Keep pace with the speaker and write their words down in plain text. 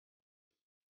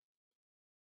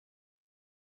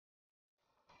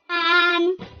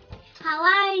How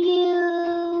are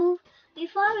you?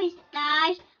 Before we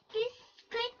start, please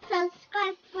click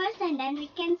subscribe first and then we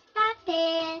can start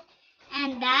it.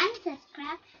 And then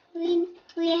subscribe. We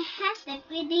have the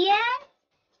ingredients.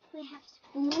 We have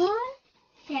spoon,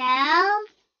 salt,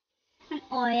 and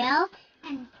oil,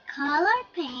 and color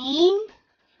paint.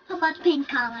 How about paint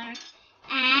color?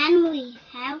 And we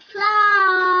have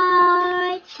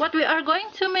flour. What we are going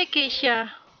to make, Keisha?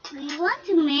 We want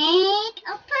to make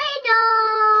a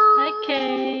play-dough.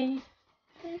 Okay.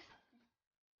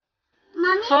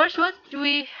 Mommy, First, what do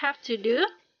we have to do?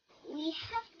 we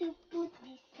have to put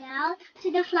the salt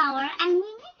to the flour and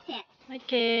we mix it.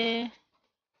 Okay.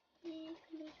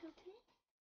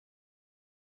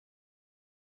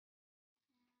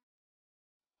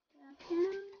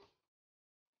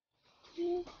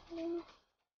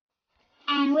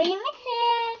 And we mix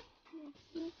it.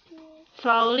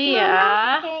 Slowly,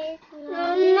 yeah.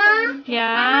 Mama,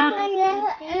 Yeah.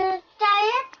 try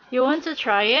it. You want to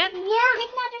try it? Yeah.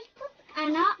 Take another spoon.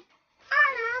 Another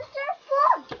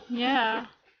spoon. Yeah.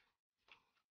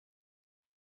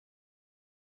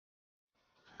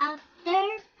 After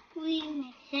we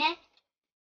mix it,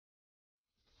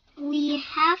 we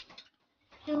have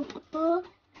to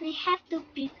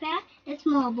prepare a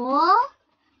small bowl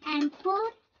and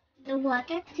put the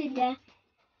water to the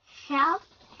salt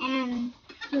and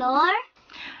flour.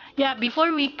 Yeah,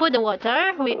 before we put the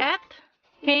water, we add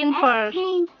paint Add first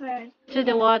paint first to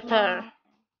the water.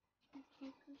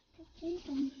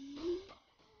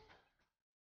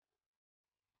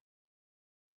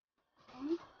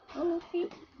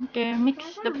 Okay, mix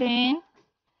the paint.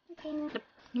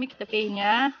 Mix the paint,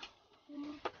 yeah.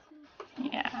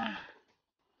 Yeah.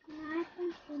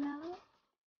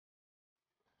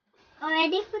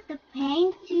 Already put the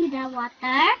paint to the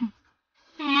water,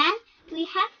 and we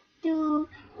have to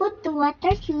put the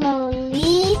water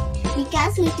slowly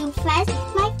because we too fast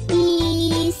it might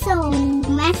be so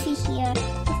messy here.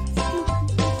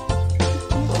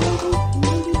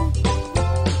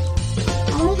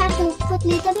 And we have to put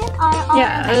little bit or all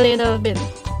Yeah, a little bit.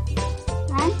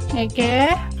 and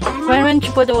Okay. When you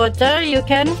put the water, you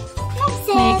can mix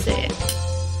mix it. it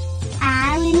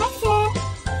And we mix it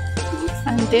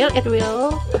until it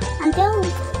will until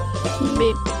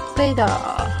be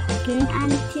play-dough. Okay.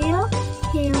 until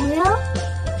it will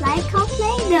like a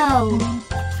play-doh.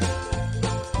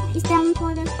 It's time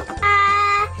for the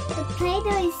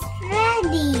play-doh is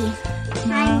ready.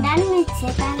 I'm done with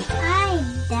it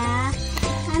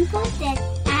and put it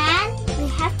and we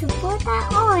have to put the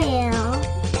oil.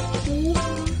 We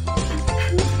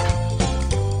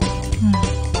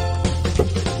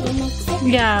mix it.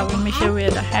 Yeah, we mix it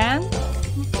with the hand.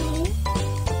 Okay.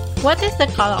 What is the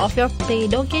color of your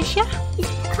play-doh, Keisha? It's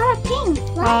color pink.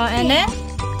 Oh, and then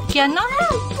Kiana?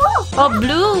 Oh,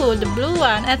 blue, the blue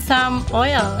one. Add some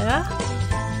oil, yeah.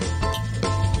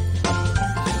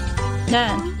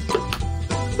 Then,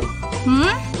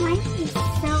 Mine is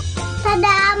so...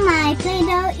 Tada! My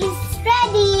play-doh is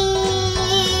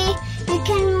ready! You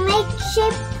can make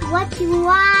shape what you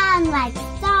want, like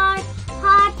star,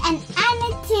 heart, and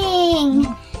anything.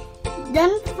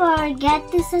 Don't forget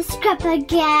to subscribe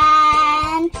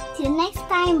again. Till next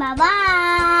time,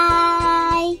 bye-bye!